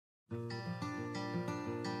Today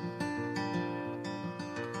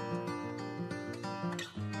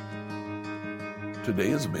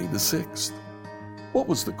is May the 6th. What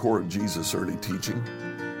was the core of Jesus' early teaching?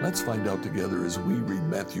 Let's find out together as we read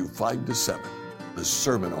Matthew 5-7, the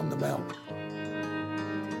Sermon on the Mount.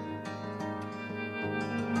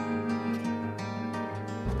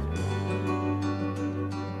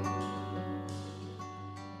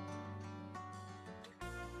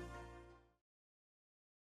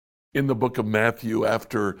 In the book of Matthew,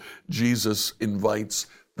 after Jesus invites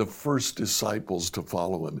the first disciples to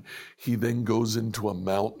follow him, he then goes into a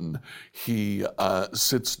mountain. He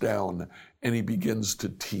sits down and he begins to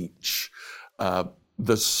teach.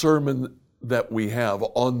 The sermon that we have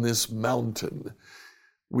on this mountain,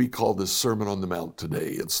 we call the Sermon on the Mount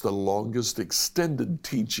today. It's the longest extended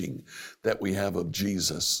teaching that we have of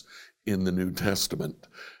Jesus in the New Testament.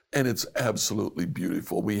 And it's absolutely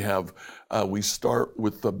beautiful. We start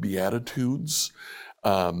with the Beatitudes.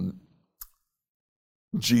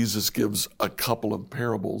 Jesus gives a couple of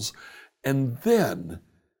parables, and then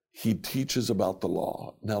he teaches about the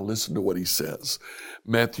law. Now listen to what he says.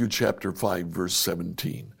 Matthew chapter 5, verse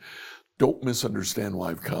 17. Don't misunderstand why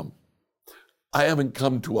I've come. I haven't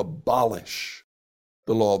come to abolish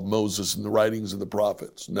the law of Moses and the writings of the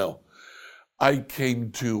prophets. No. I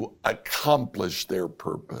came to accomplish their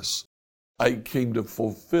purpose. I came to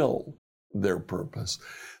fulfill their purpose.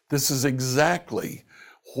 This is exactly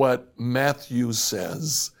what Matthew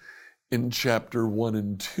says in chapter 1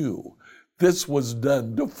 and 2. This was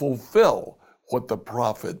done to fulfill what the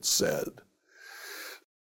prophet said.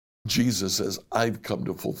 Jesus says, I've come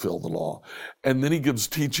to fulfill the law. And then he gives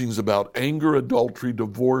teachings about anger, adultery,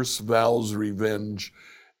 divorce, vows, revenge,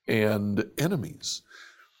 and enemies.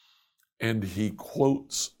 And he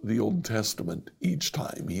quotes the Old Testament each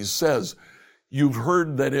time. He says, you've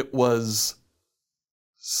heard that it was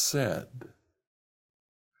said.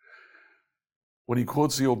 When he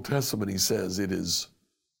quotes the Old Testament, he says it is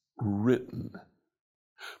written.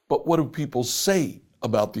 But what do people say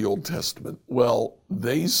about the Old Testament? Well,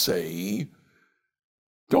 they say,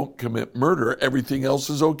 don't commit murder, everything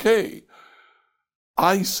else is okay.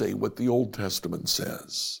 I say what the Old Testament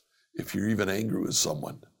says. If you're even angry with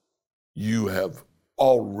someone, you have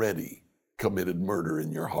already committed murder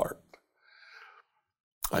in your heart.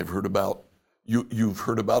 You've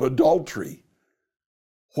heard about adultery.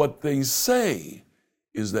 What they say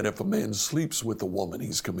is that if a man sleeps with a woman,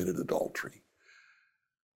 he's committed adultery.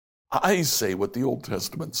 I say what the Old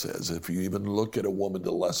Testament says. If you even look at a woman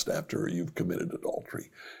to lust after her, you've committed adultery.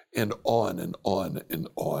 And on and on and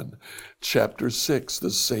on. Chapter 6, the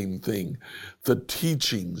same thing. The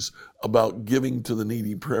teachings about giving to the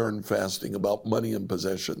needy, prayer and fasting, about money and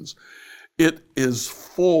possessions. It is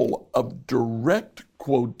full of direct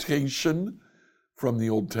quotation from the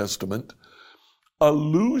Old Testament,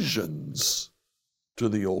 allusions to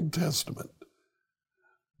the Old Testament.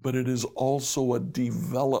 But it is also a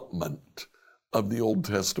development of the Old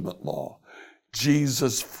Testament law.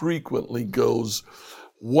 Jesus frequently goes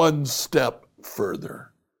one step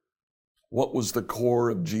further. What was the core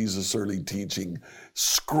of Jesus' early teaching?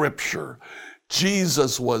 Scripture.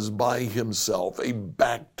 Jesus was by himself a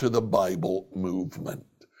back to the Bible movement.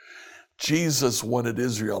 Jesus wanted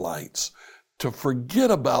Israelites to forget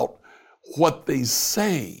about what they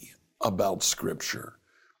say about Scripture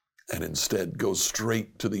and instead go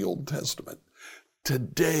straight to the Old Testament.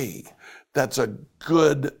 Today, that's a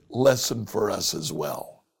good lesson for us as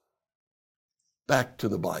well. Back to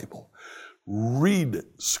the Bible. Read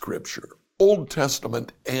Scripture, Old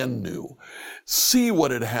Testament and New. See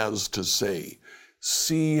what it has to say.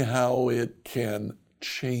 See how it can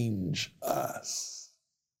change us.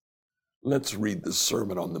 Let's read the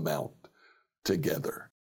Sermon on the Mount together.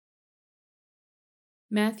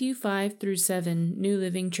 Matthew 5-7, New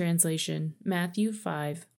Living Translation. Matthew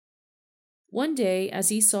 5. One day, as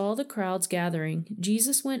he saw the crowds gathering,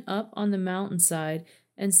 Jesus went up on the mountainside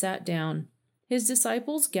and sat down. His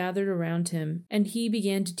disciples gathered around him, and he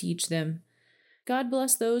began to teach them. God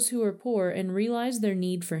bless those who are poor and realize their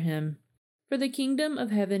need for him, for the kingdom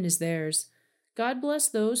of heaven is theirs. God bless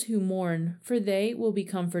those who mourn, for they will be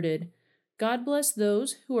comforted. God bless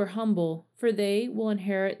those who are humble, for they will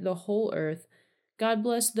inherit the whole earth. God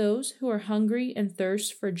bless those who are hungry and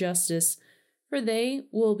thirst for justice, for they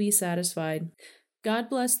will be satisfied. God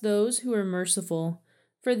bless those who are merciful,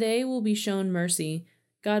 for they will be shown mercy.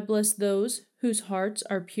 God bless those whose hearts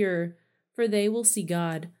are pure, for they will see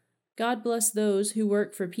God. God bless those who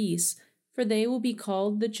work for peace, for they will be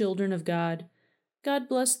called the children of God. God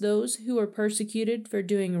bless those who are persecuted for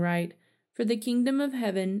doing right, for the kingdom of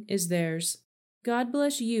heaven is theirs. God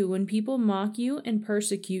bless you when people mock you and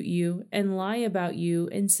persecute you and lie about you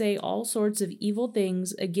and say all sorts of evil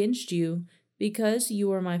things against you because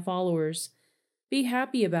you are my followers. Be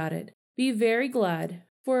happy about it. Be very glad,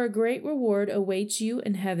 for a great reward awaits you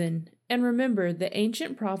in heaven. And remember, the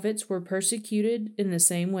ancient prophets were persecuted in the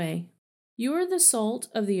same way. You are the salt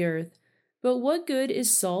of the earth. But what good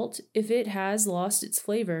is salt if it has lost its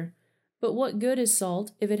flavor? But what good is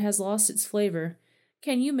salt if it has lost its flavor?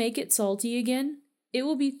 Can you make it salty again? It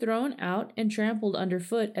will be thrown out and trampled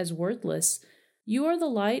underfoot as worthless. You are the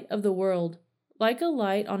light of the world, like a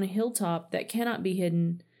light on a hilltop that cannot be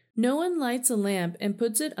hidden. No one lights a lamp and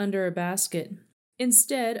puts it under a basket.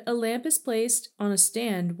 Instead, a lamp is placed on a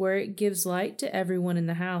stand where it gives light to everyone in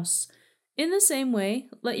the house. In the same way,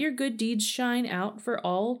 let your good deeds shine out for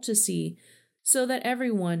all to see, so that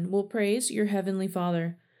everyone will praise your heavenly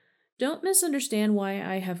Father. Don't misunderstand why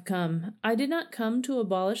I have come. I did not come to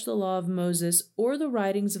abolish the law of Moses or the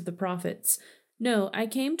writings of the prophets. No, I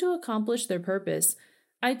came to accomplish their purpose.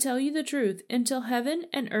 I tell you the truth, until heaven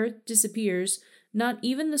and earth disappears, not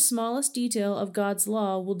even the smallest detail of God's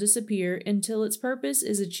law will disappear until its purpose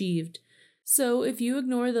is achieved. So if you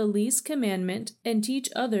ignore the least commandment and teach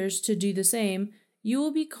others to do the same, you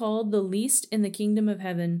will be called the least in the kingdom of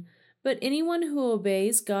heaven. But anyone who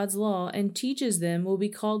obeys God's law and teaches them will be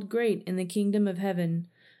called great in the kingdom of heaven.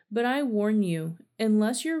 But I warn you,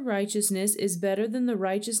 unless your righteousness is better than the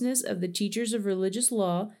righteousness of the teachers of religious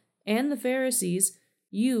law and the Pharisees,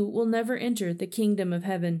 you will never enter the kingdom of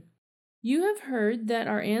heaven. You have heard that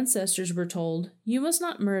our ancestors were told, "You must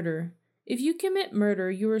not murder." If you commit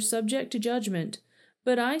murder, you are subject to judgment.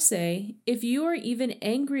 But I say, if you are even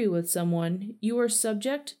angry with someone, you are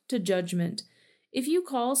subject to judgment. If you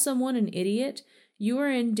call someone an idiot, you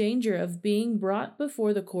are in danger of being brought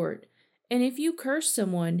before the court. And if you curse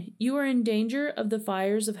someone, you are in danger of the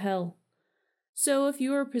fires of hell. So if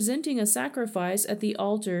you are presenting a sacrifice at the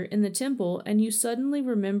altar in the temple and you suddenly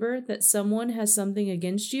remember that someone has something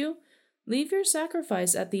against you, leave your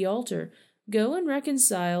sacrifice at the altar. Go and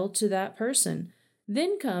reconcile to that person.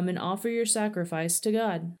 Then come and offer your sacrifice to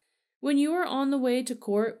God. When you are on the way to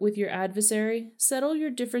court with your adversary, settle your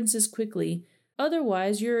differences quickly.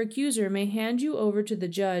 Otherwise, your accuser may hand you over to the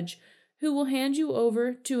judge, who will hand you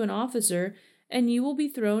over to an officer, and you will be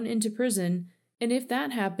thrown into prison. And if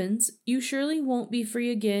that happens, you surely won't be free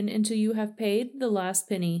again until you have paid the last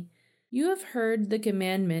penny. You have heard the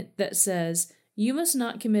commandment that says, "You must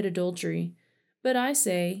not commit adultery." But I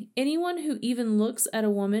say, anyone who even looks at a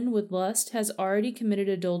woman with lust has already committed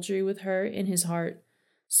adultery with her in his heart.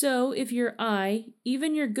 So if your eye,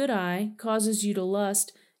 even your good eye, causes you to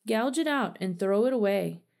lust, gouge it out and throw it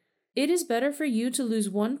away. It is better for you to lose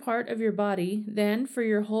one part of your body than for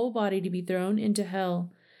your whole body to be thrown into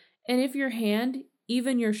hell. And if your hand,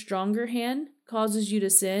 even your stronger hand, causes you to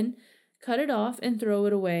sin, cut it off and throw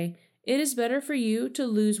it away. It is better for you to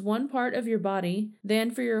lose one part of your body than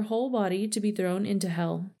for your whole body to be thrown into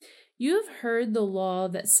hell. You have heard the law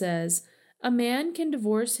that says, a man can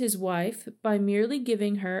divorce his wife by merely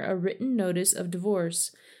giving her a written notice of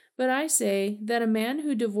divorce. But I say that a man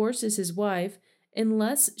who divorces his wife,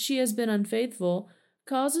 unless she has been unfaithful,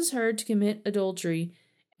 causes her to commit adultery,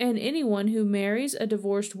 and anyone who marries a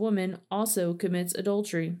divorced woman also commits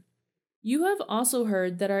adultery. You have also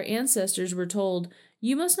heard that our ancestors were told,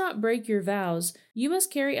 "You must not break your vows. You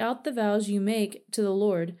must carry out the vows you make to the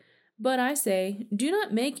Lord." But I say, do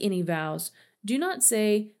not make any vows. Do not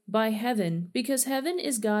say, "By heaven," because heaven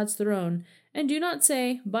is God's throne. And do not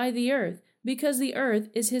say, "By the earth," because the earth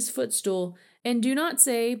is his footstool. And do not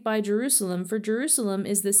say, "By Jerusalem," for Jerusalem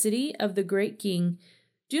is the city of the great king.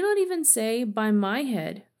 Do not even say, "By my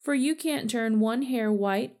head," for you can't turn one hair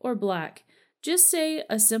white or black. Just say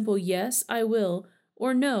a simple "Yes, I will,"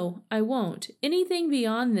 or "No, I won't." Anything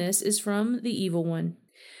beyond this is from the evil one.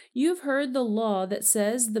 You have heard the law that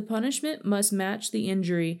says the punishment must match the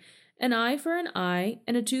injury, an eye for an eye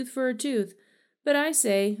and a tooth for a tooth. But I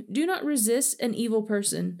say, do not resist an evil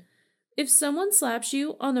person. If someone slaps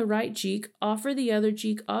you on the right cheek, offer the other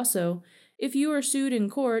cheek also. If you are sued in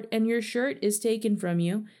court and your shirt is taken from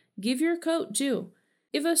you, give your coat too.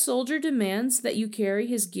 If a soldier demands that you carry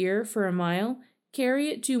his gear for a mile, carry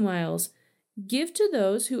it 2 miles. Give to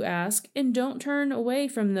those who ask, and don't turn away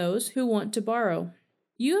from those who want to borrow.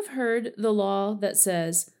 You have heard the law that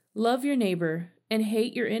says, "Love your neighbor and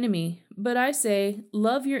hate your enemy." But I say,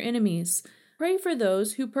 love your enemies. Pray for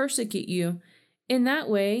those who persecute you. In that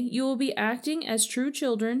way, you will be acting as true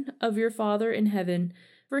children of your Father in heaven,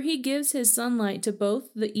 for he gives his sunlight to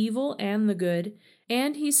both the evil and the good,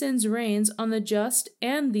 and he sends rains on the just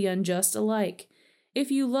and the unjust alike.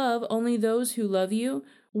 If you love only those who love you,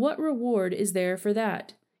 What reward is there for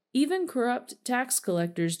that? Even corrupt tax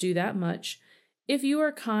collectors do that much. If you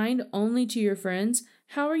are kind only to your friends,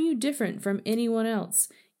 how are you different from anyone else?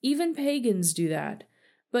 Even pagans do that.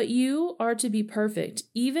 But you are to be perfect,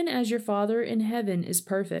 even as your Father in heaven is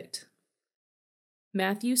perfect.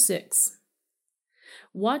 Matthew 6.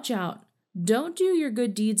 Watch out. Don't do your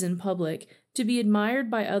good deeds in public, to be admired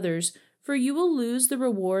by others, for you will lose the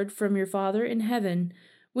reward from your Father in heaven.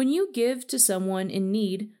 When you give to someone in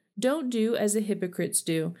need, don't do as the hypocrites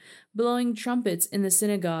do, blowing trumpets in the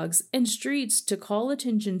synagogues and streets to call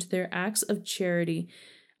attention to their acts of charity.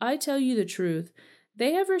 I tell you the truth,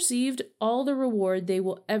 they have received all the reward they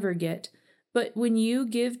will ever get. But when you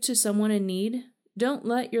give to someone in need, don't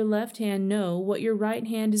let your left hand know what your right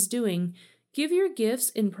hand is doing. Give your gifts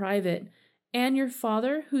in private, and your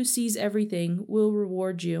Father who sees everything will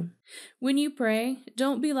reward you. When you pray,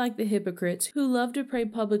 don't be like the hypocrites who love to pray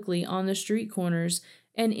publicly on the street corners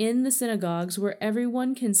and in the synagogues where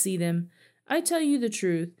everyone can see them. I tell you the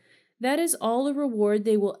truth, that is all the reward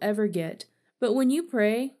they will ever get. But when you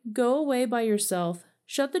pray, go away by yourself,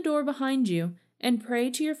 shut the door behind you, and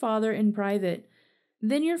pray to your Father in private.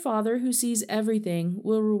 Then your Father who sees everything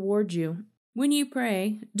will reward you. When you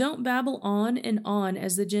pray, don't babble on and on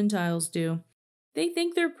as the Gentiles do. They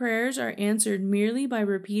think their prayers are answered merely by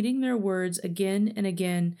repeating their words again and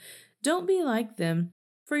again. Don't be like them,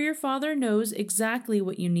 for your Father knows exactly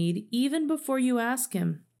what you need even before you ask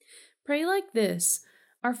Him. Pray like this: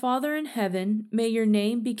 Our Father in heaven, may your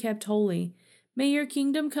name be kept holy. May your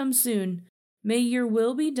kingdom come soon. May your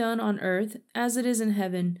will be done on earth as it is in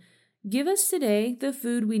heaven. Give us today the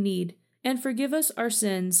food we need, and forgive us our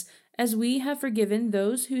sins, as we have forgiven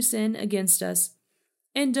those who sin against us.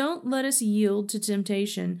 And don't let us yield to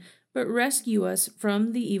temptation, but rescue us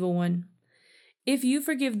from the evil one. If you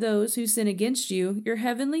forgive those who sin against you, your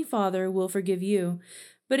heavenly Father will forgive you.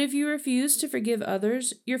 But if you refuse to forgive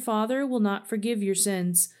others, your Father will not forgive your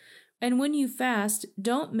sins. And when you fast,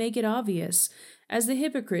 don't make it obvious, as the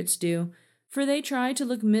hypocrites do, for they try to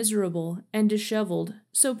look miserable and disheveled,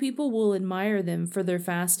 so people will admire them for their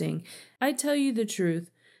fasting. I tell you the truth,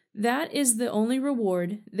 that is the only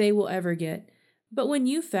reward they will ever get. But when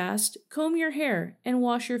you fast, comb your hair and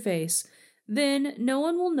wash your face. Then no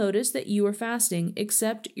one will notice that you are fasting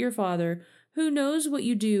except your Father, who knows what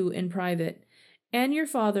you do in private. And your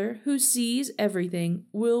Father, who sees everything,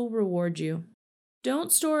 will reward you.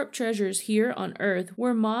 Don't store up treasures here on earth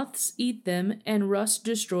where moths eat them and rust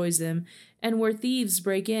destroys them, and where thieves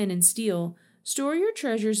break in and steal. Store your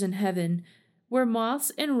treasures in heaven, where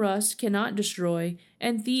moths and rust cannot destroy,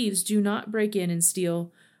 and thieves do not break in and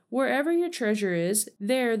steal. Wherever your treasure is,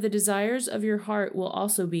 there the desires of your heart will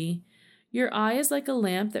also be. Your eye is like a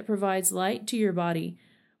lamp that provides light to your body.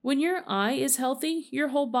 When your eye is healthy, your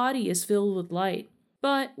whole body is filled with light.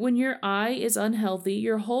 But when your eye is unhealthy,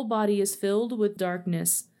 your whole body is filled with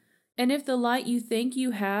darkness. And if the light you think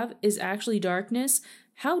you have is actually darkness,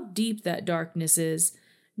 how deep that darkness is!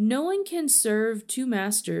 No one can serve two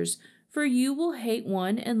masters, for you will hate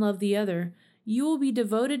one and love the other. You will be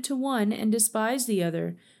devoted to one and despise the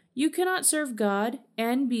other. You cannot serve God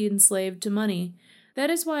and be enslaved to money. That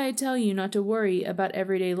is why I tell you not to worry about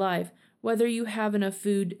everyday life, whether you have enough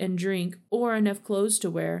food and drink or enough clothes to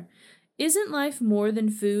wear. Isn't life more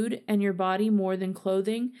than food and your body more than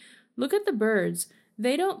clothing? Look at the birds.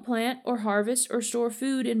 They don't plant or harvest or store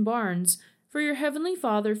food in barns, for your heavenly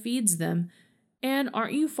Father feeds them. And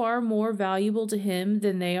aren't you far more valuable to Him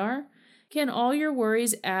than they are? Can all your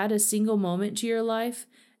worries add a single moment to your life?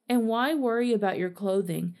 And why worry about your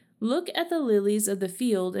clothing? Look at the lilies of the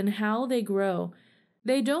field and how they grow.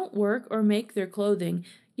 They don't work or make their clothing,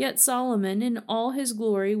 yet Solomon in all his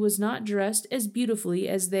glory was not dressed as beautifully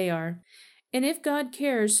as they are. And if God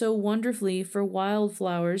cares so wonderfully for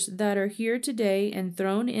wildflowers that are here today and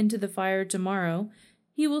thrown into the fire tomorrow,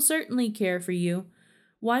 He will certainly care for you.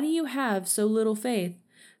 Why do you have so little faith?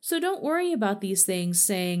 So don't worry about these things,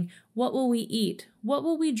 saying, "What will we eat? What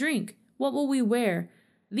will we drink? What will we wear?"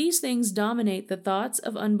 These things dominate the thoughts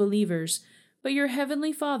of unbelievers, but your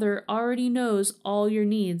heavenly Father already knows all your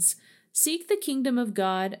needs. Seek the kingdom of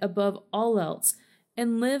God above all else,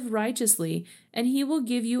 and live righteously, and He will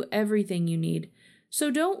give you everything you need. So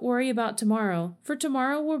don't worry about tomorrow, for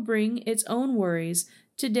tomorrow will bring its own worries.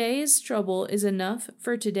 Today's trouble is enough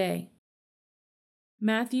for today.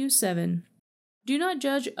 Matthew 7. Do not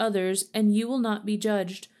judge others, and you will not be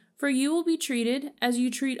judged, for you will be treated as you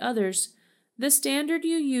treat others. The standard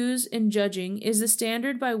you use in judging is the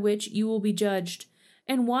standard by which you will be judged.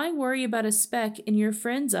 And why worry about a speck in your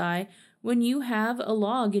friend's eye when you have a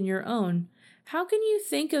log in your own? How can you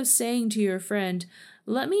think of saying to your friend,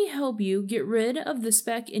 Let me help you get rid of the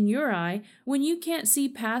speck in your eye when you can't see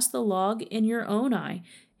past the log in your own eye.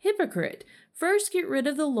 Hypocrite! First get rid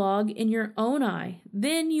of the log in your own eye,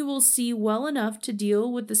 then you will see well enough to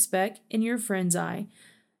deal with the speck in your friend's eye.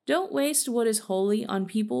 Don't waste what is holy on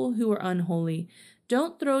people who are unholy.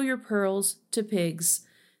 Don't throw your pearls to pigs.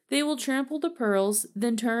 They will trample the pearls,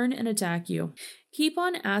 then turn and attack you. Keep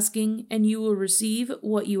on asking, and you will receive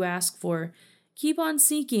what you ask for. Keep on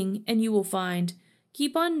seeking, and you will find.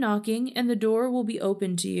 Keep on knocking, and the door will be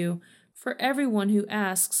opened to you. For everyone who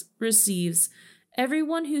asks receives.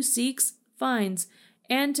 Everyone who seeks finds.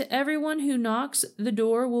 And to everyone who knocks, the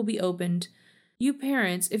door will be opened. You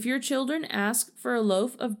parents, if your children ask for a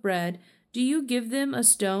loaf of bread, do you give them a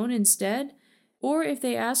stone instead? Or if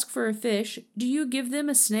they ask for a fish, do you give them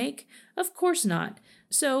a snake? Of course not.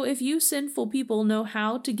 So if you sinful people know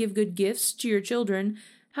how to give good gifts to your children,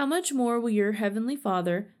 how much more will your heavenly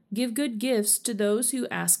Father give good gifts to those who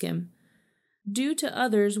ask him? Do to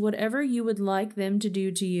others whatever you would like them to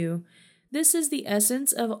do to you. This is the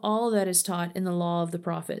essence of all that is taught in the law of the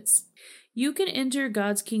prophets. You can enter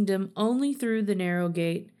God's kingdom only through the narrow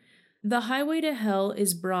gate. The highway to hell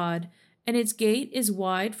is broad, and its gate is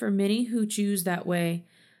wide for many who choose that way.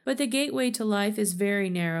 But the gateway to life is very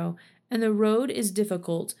narrow, and the road is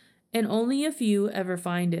difficult, and only a few ever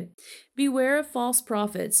find it. Beware of false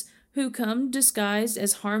prophets, who come disguised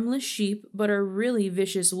as harmless sheep but are really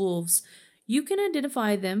vicious wolves. You can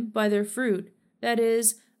identify them by their fruit, that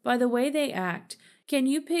is, by the way they act. Can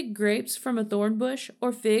you pick grapes from a thorn bush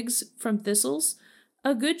or figs from thistles?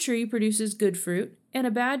 A good tree produces good fruit, and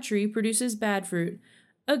a bad tree produces bad fruit.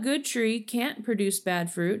 A good tree can't produce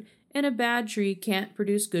bad fruit, and a bad tree can't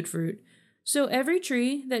produce good fruit. So every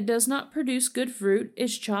tree that does not produce good fruit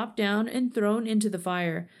is chopped down and thrown into the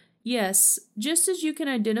fire. Yes, just as you can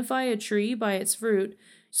identify a tree by its fruit,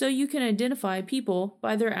 so you can identify people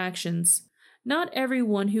by their actions. Not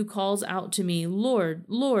everyone who calls out to me, Lord,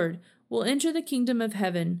 Lord, will enter the kingdom of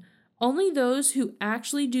heaven. Only those who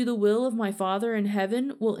actually do the will of my Father in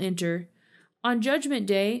heaven will enter. On Judgment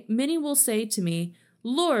Day, many will say to me,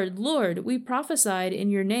 Lord, Lord, we prophesied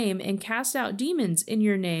in your name and cast out demons in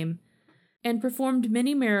your name, and performed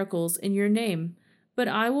many miracles in your name. But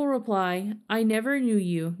I will reply, I never knew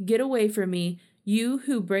you. Get away from me, you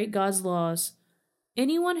who break God's laws.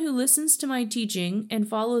 Anyone who listens to my teaching and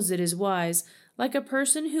follows it is wise, like a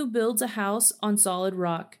person who builds a house on solid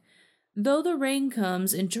rock. Though the rain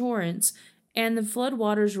comes in torrents, and the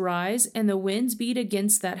floodwaters rise, and the winds beat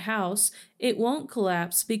against that house, it won't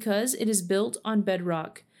collapse because it is built on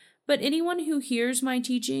bedrock. But anyone who hears my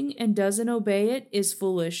teaching and doesn't obey it is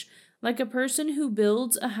foolish, like a person who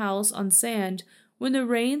builds a house on sand. When the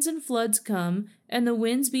rains and floods come, and the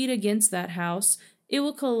winds beat against that house, it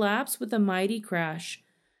will collapse with a mighty crash.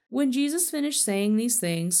 When Jesus finished saying these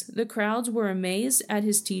things, the crowds were amazed at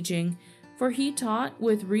his teaching, for he taught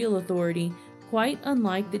with real authority, quite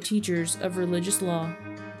unlike the teachers of religious law.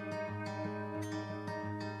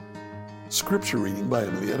 Scripture reading by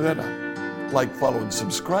Emily Herrera. Like, follow, and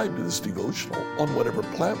subscribe to this devotional on whatever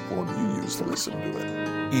platform you use to listen to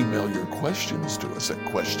it. Email your questions to us at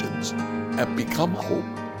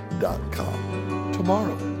questions@becomehope.com.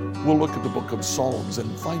 Tomorrow, we'll look at the book of Psalms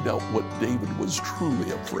and find out what David was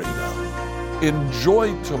truly afraid of.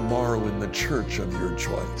 Enjoy tomorrow in the church of your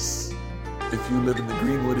choice. If you live in the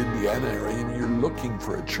Greenwood, Indiana area and you're looking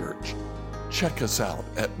for a church, check us out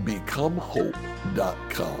at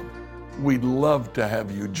becomehope.com. We'd love to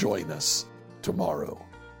have you join us tomorrow.